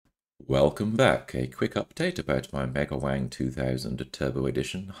Welcome back. A quick update about my MegaWang 2000 Turbo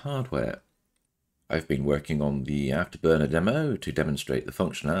Edition hardware. I've been working on the Afterburner demo to demonstrate the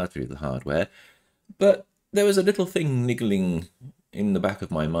functionality of the hardware, but there was a little thing niggling in the back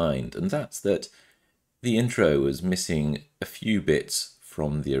of my mind, and that's that the intro was missing a few bits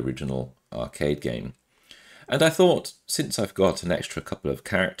from the original arcade game. And I thought, since I've got an extra couple of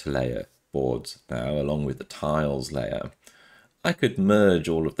character layer boards now, along with the tiles layer, I could merge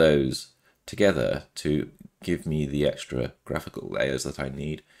all of those together to give me the extra graphical layers that I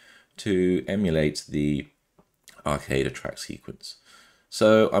need to emulate the arcade track sequence.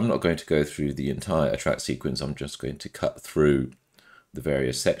 So I'm not going to go through the entire track sequence, I'm just going to cut through the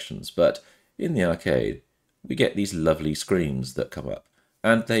various sections. But in the arcade, we get these lovely screens that come up,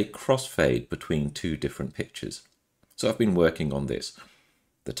 and they crossfade between two different pictures. So I've been working on this.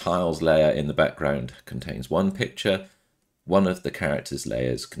 The tiles layer in the background contains one picture, one of the character's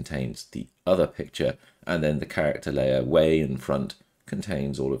layers contains the other picture, and then the character layer way in front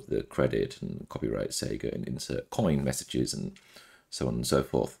contains all of the credit and copyright Sega and insert coin messages and so on and so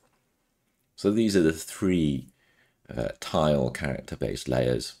forth. So these are the three tile character-based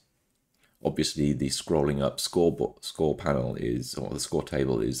layers. Obviously, the scrolling up score panel is, or the score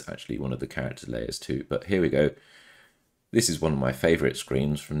table is actually one of the character layers too. But here we go. This is one of my favorite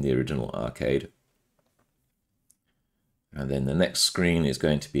screens from the original arcade. And then the next screen is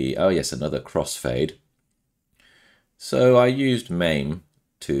going to be, oh yes, another crossfade. So I used MAME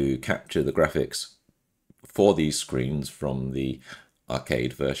to capture the graphics for these screens from the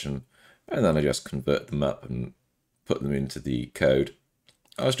arcade version, and then I just convert them up and put them into the code.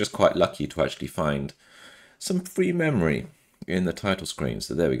 I was just quite lucky to actually find some free memory in the title screen.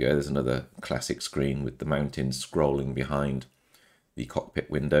 So there we go, there's another classic screen with the mountains scrolling behind the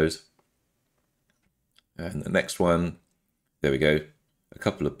cockpit windows. And the next one, there we go, a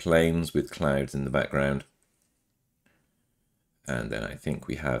couple of planes with clouds in the background. And then I think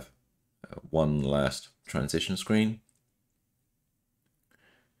we have one last transition screen.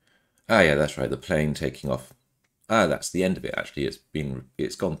 Ah yeah, that's right, the plane taking off. Ah, that's the end of it actually.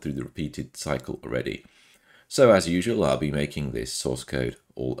 It's gone through the repeated cycle already. So as usual, I'll be making this source code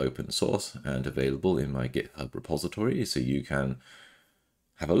all open source and available in my GitHub repository, so you can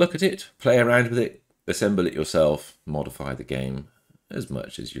have a look at it, play around with it, assemble it yourself, modify the game as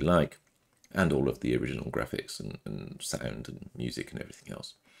much as you like, and all of the original graphics and sound and music and everything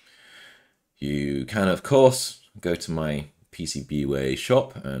else. You can, of course, go to my PCBWay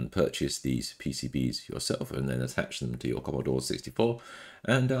shop and purchase these PCBs yourself and then attach them to your Commodore 64.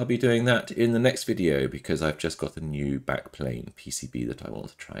 And I'll be doing that in the next video because I've just got a new backplane PCB that I want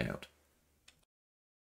to try out.